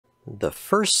The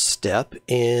first step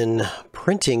in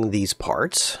printing these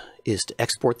parts is to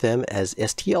export them as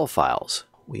STL files.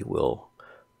 We will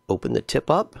open the tip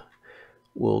up.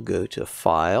 We'll go to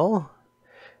File,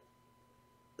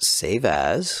 Save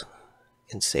As,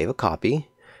 and save a copy.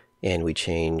 And we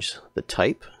change the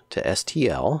type to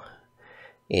STL.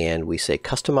 And we say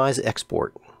Customize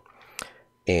Export.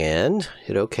 And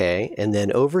hit OK. And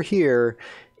then over here,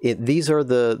 these are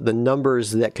the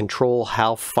numbers that control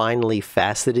how finely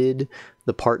faceted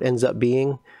the part ends up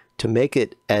being. To make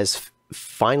it as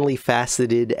finely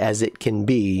faceted as it can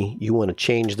be, you want to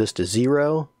change this to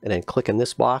 0 and then click in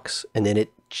this box, and then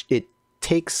it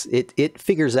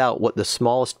figures out what the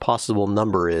smallest possible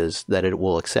number is that it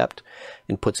will accept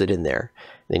and puts it in there.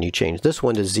 Then you change this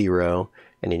one to 0,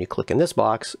 and then you click in this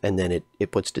box, and then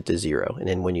it puts it to 0. And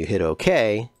then when you hit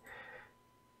OK,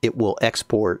 it will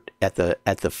export at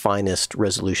the finest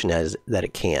resolution that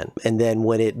it can. And then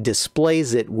when it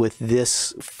displays it with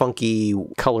this funky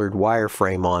colored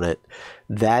wireframe on it,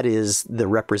 that is the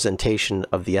representation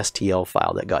of the STL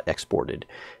file that got exported.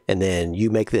 And then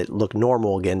you make it look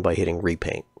normal again by hitting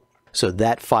repaint. So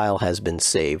that file has been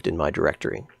saved in my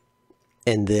directory.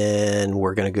 And then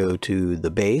we're going to go to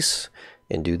the base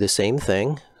and do the same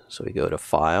thing. So we go to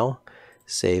File,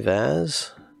 Save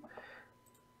As,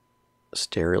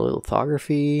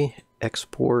 Stereolithography,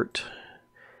 Export,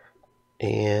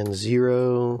 and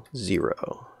 0,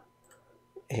 0,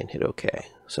 and hit OK.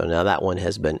 So now that one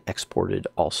has been exported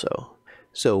also.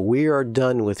 So we are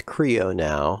done with CREO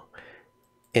now,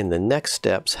 and the next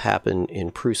steps happen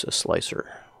in PrusaSlicer.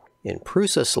 In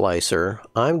PrusaSlicer,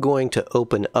 I'm going to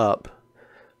open up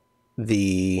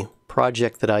the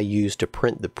project that I used to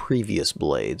print the previous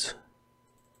blades.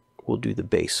 We'll do the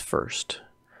base first.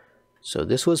 So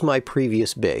this was my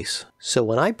previous base. So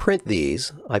when I print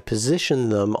these, I position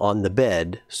them on the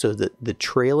bed so that the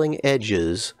trailing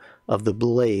edges of the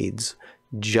blades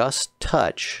just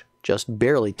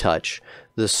barely touch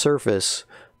the surface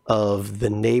of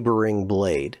the neighboring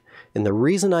blade. And the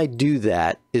reason I do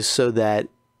that is so that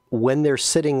when they're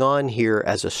sitting on here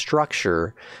as a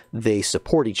structure, they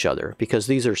support each other, because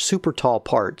these are super tall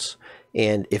parts.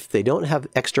 And if they don't have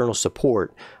external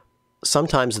support,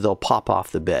 sometimes they'll pop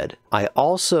off the bed. I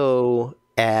also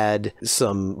add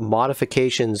some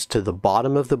modifications to the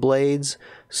bottom of the blades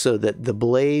so that the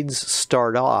blades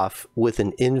start off with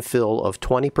an infill of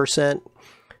 20%.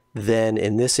 Then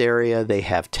in this area they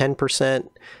have 10%,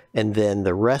 and then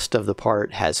the rest of the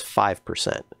part has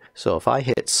 5%. So if I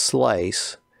hit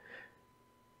slice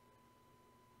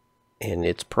and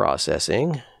it's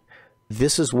processing,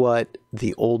 this is what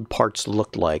the old parts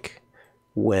looked like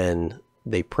when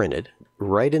they printed.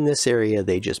 Right in this area,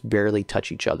 they just barely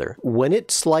touch each other. When it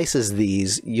slices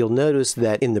these, you'll notice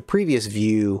that in the previous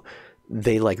view,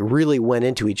 they like really went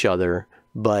into each other,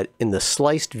 but in the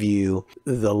sliced view,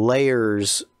 the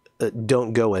layers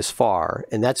don't go as far.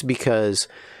 And that's because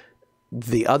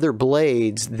the other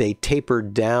blades, they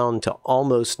tapered down to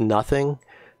almost nothing.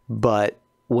 But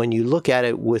when you look at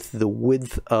it with the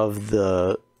width of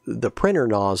the printer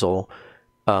nozzle,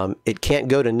 it can't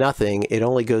go to nothing. It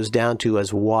only goes down to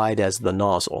as wide as the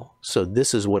nozzle. So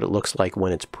this is what it looks like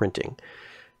when it's printing.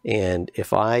 And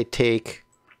if I take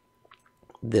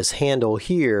this handle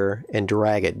here and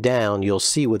drag it down, you'll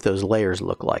see what those layers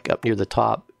look like. Up near the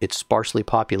top, it's sparsely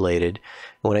populated.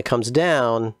 When it comes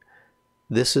down,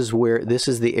 this is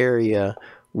the area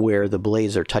where the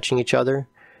blades are touching each other.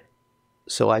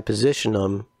 So I position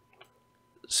them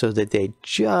so that they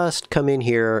just come in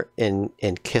here and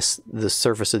kiss the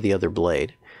surface of the other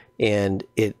blade. And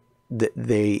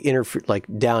they interfere, like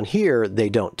down here, they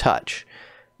don't touch.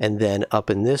 And then up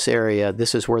in this area,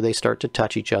 this is where they start to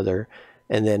touch each other.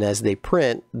 And then as they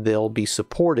print, they'll be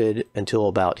supported until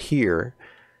about here.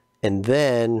 And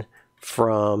then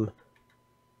from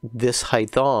this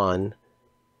height on,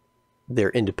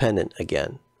 they're independent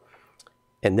again.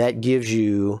 And that gives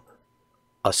you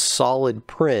a solid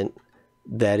print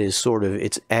that is sort of,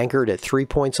 it's anchored at 3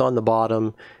 points on the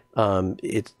bottom,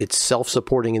 it's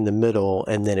self-supporting in the middle,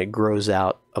 and then it grows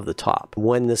out of the top.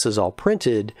 When this is all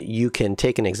printed, you can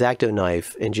take an X-Acto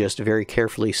knife and just very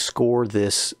carefully score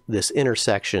this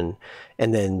intersection,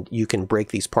 and then you can break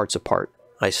these parts apart.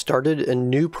 I started a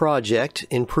new project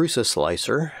in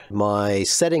PrusaSlicer. My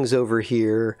settings over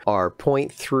here are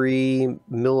 0.3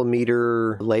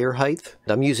 millimeter layer height.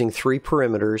 I'm using 3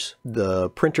 perimeters. The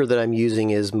printer that I'm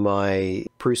using is my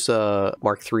Prusa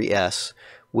Mark III S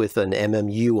with an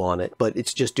MMU on it, but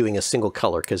it's just doing a single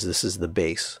color because this is the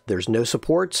base. There's no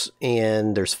supports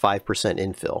and there's 5%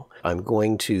 infill. I'm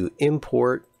going to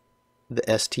import the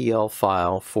STL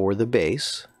file for the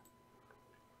base.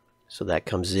 So that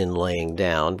comes in laying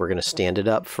down. We're going to stand it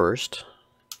up first.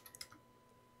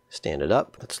 Stand it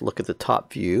up. Let's look at the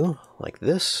top view like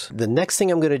this. The next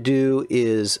thing I'm going to do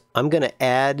is I'm going to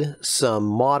add some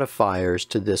modifiers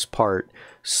to this part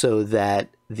so that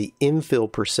the infill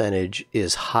percentage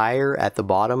is higher at the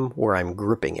bottom where I'm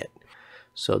gripping it.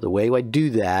 So the way I do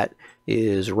that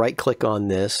is right click on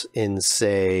this and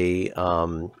say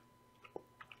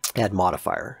add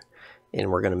modifier. And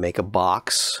we're going to make a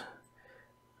box.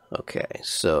 Okay,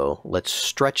 so let's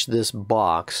stretch this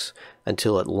box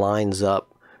until it lines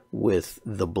up with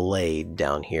the blade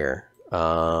down here.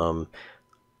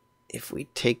 If we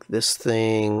take this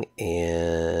thing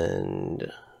and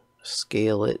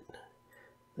scale it,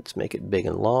 let's make it big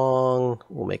and long.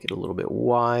 We'll make it a little bit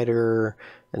wider.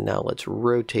 And now let's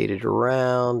rotate it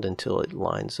around until it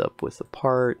lines up with the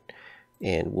part.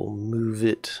 And we'll move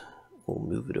it. We'll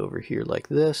move it over here like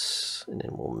this. And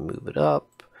then we'll move it up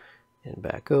and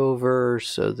back over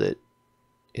so that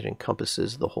it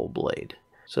encompasses the whole blade.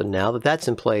 So now that that's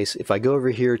in place, if I go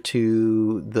over here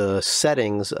to the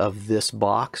settings of this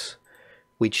box,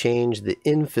 we change the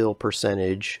infill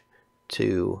percentage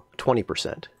to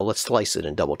 20%. Well, let's slice it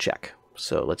and double check.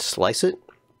 So let's slice it.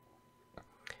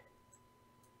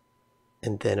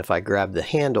 And then if I grab the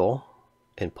handle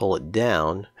and pull it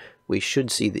down, we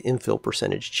should see the infill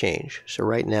percentage change. So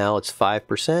right now it's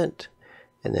 5%.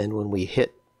 And then when we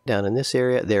hit down in this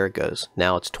area, there it goes.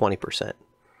 Now it's 20%.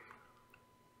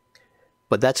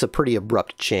 But that's a pretty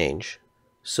abrupt change.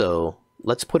 So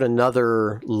let's put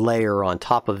another layer on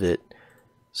top of it.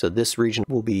 So this region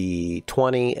will be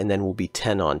 20 and then will be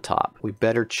 10 on top. We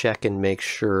better check and make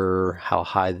sure how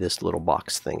high this little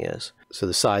box thing is. So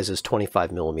the size is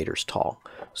 25 millimeters tall.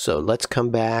 So let's come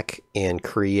back and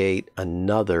create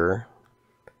another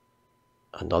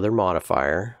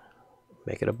modifier.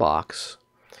 Make it a box.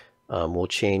 We'll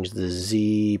change the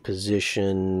Z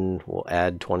position. We'll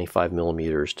add 25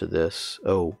 millimeters to this.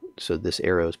 Oh, so this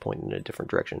arrow is pointing in a different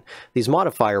direction. These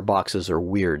modifier boxes are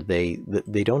weird. They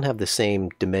don't have the same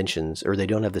dimensions, or they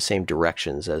don't have the same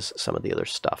directions as some of the other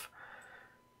stuff.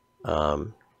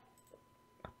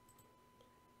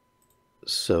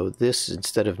 So this,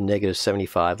 instead of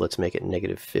 -75, let's make it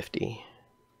 -50.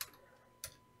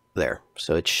 There.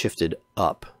 So it's shifted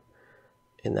up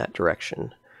in that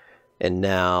direction. And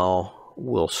now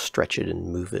we'll stretch it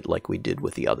and move it like we did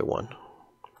with the other one.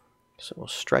 So we'll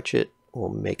stretch it, we'll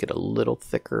make it a little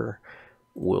thicker,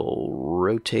 we'll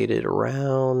rotate it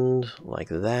around like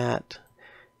that,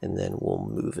 and then we'll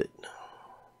move it.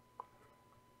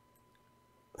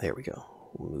 There we go.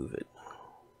 We'll move it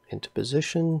into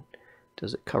position.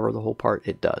 Does it cover the whole part?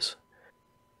 It does.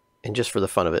 And just for the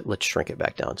fun of it, let's shrink it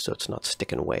back down so it's not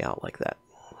sticking way out like that.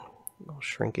 I'll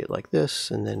shrink it like this,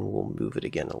 and then we'll move it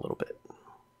again a little bit.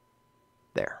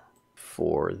 There.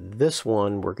 For this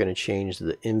one, we're going to change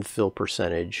the infill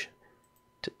percentage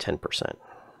to 10%.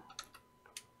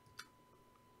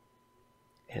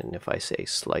 And if I say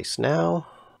slice now,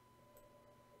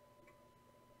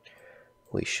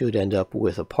 we should end up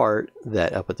with a part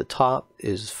that up at the top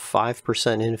is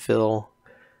 5% infill.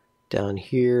 Down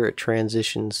here, it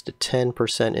transitions to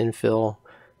 10% infill.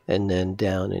 And then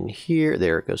down in here,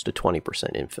 there it goes to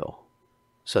 20% infill.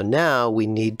 So now we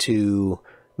need to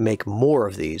make more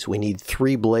of these. We need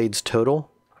 3 blades total.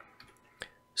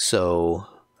 So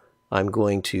I'm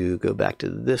going to go back to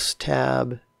this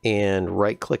tab and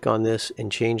right click on this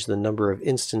and change the number of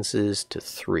instances to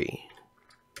 3.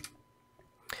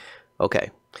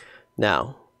 Okay,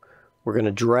 now we're going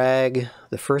to drag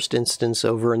the first instance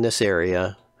over in this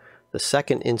area. The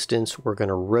second instance we're going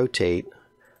to rotate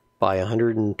by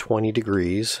 120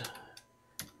 degrees,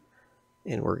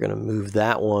 and we're going to move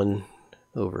that one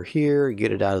over here,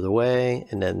 get it out of the way,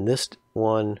 and then this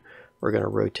one we're going to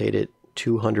rotate it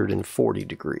 240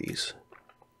 degrees.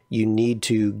 You need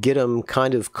to get them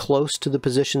kind of close to the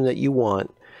position that you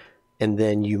want, and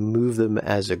then you move them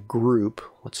as a group.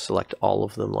 Let's select all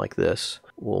of them like this.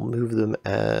 We'll move them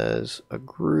as a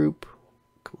group.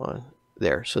 Come on,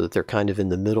 there, so that they're kind of in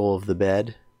the middle of the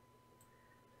bed.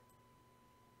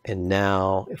 And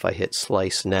now, if I hit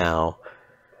slice now,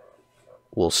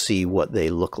 we'll see what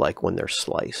they look like when they're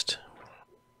sliced.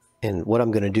 And what I'm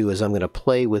going to do is I'm going to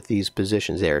play with these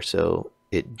positions there. So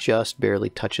it just barely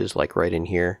touches, like right in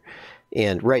here.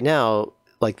 And right now,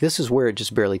 like this is where it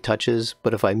just barely touches.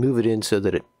 But if I move it in so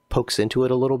that it pokes into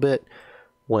it a little bit,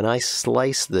 when I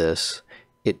slice this,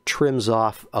 it trims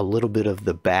off a little bit of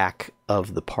the back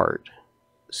of the part.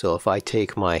 So if I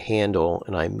take my handle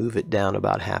and I move it down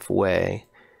about halfway,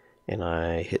 and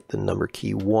I hit the number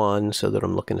key 1 so that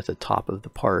I'm looking at the top of the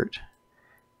part,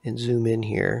 and zoom in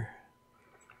here.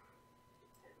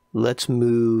 Let's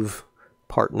move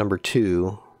part number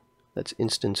 2, that's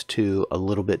instance 2, a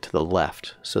little bit to the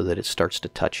left so that it starts to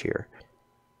touch here.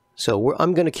 So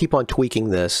I'm going to keep on tweaking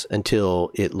this until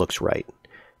it looks right.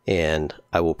 And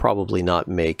I will probably not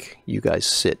make you guys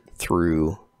sit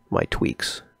through my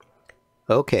tweaks.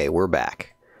 Okay, we're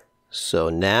back. So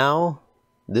now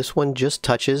this one just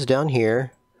touches down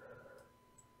here.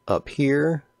 Up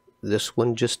here, this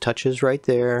one just touches right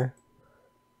there.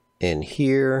 And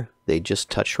here, they just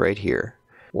touch right here.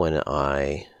 When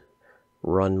I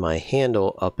run my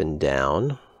handle up and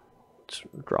down, let's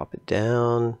drop it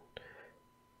down.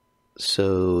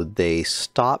 So they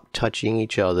stop touching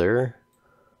each other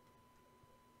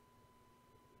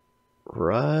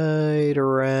right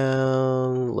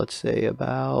around, let's say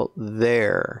about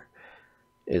there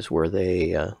is where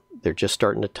they're just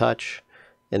starting to touch.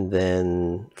 And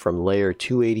then from layer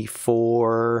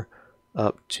 284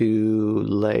 up to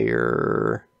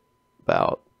layer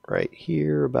about right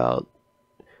here, about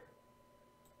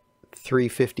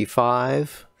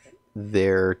 355,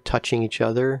 they're touching each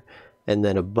other. And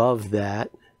then above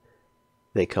that,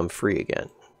 they come free again.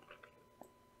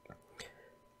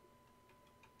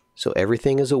 So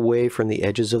everything is away from the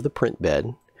edges of the print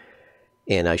bed,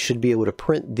 and I should be able to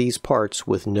print these parts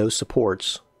with no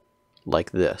supports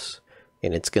like this.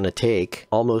 And it's going to take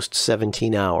almost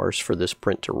 17 hours for this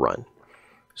print to run.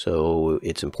 So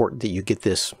it's important that you get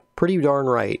this pretty darn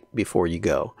right before you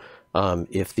go.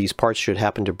 If these parts should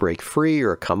happen to break free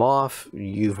or come off,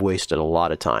 you've wasted a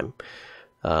lot of time.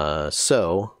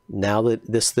 So now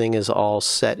that this thing is all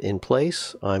set in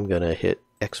place, I'm going to hit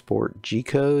export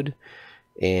G-code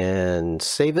and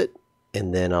save it,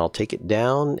 and then I'll take it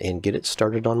down and get it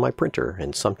started on my printer.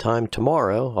 And sometime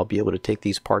tomorrow I'll be able to take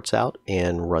these parts out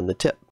and run the tip.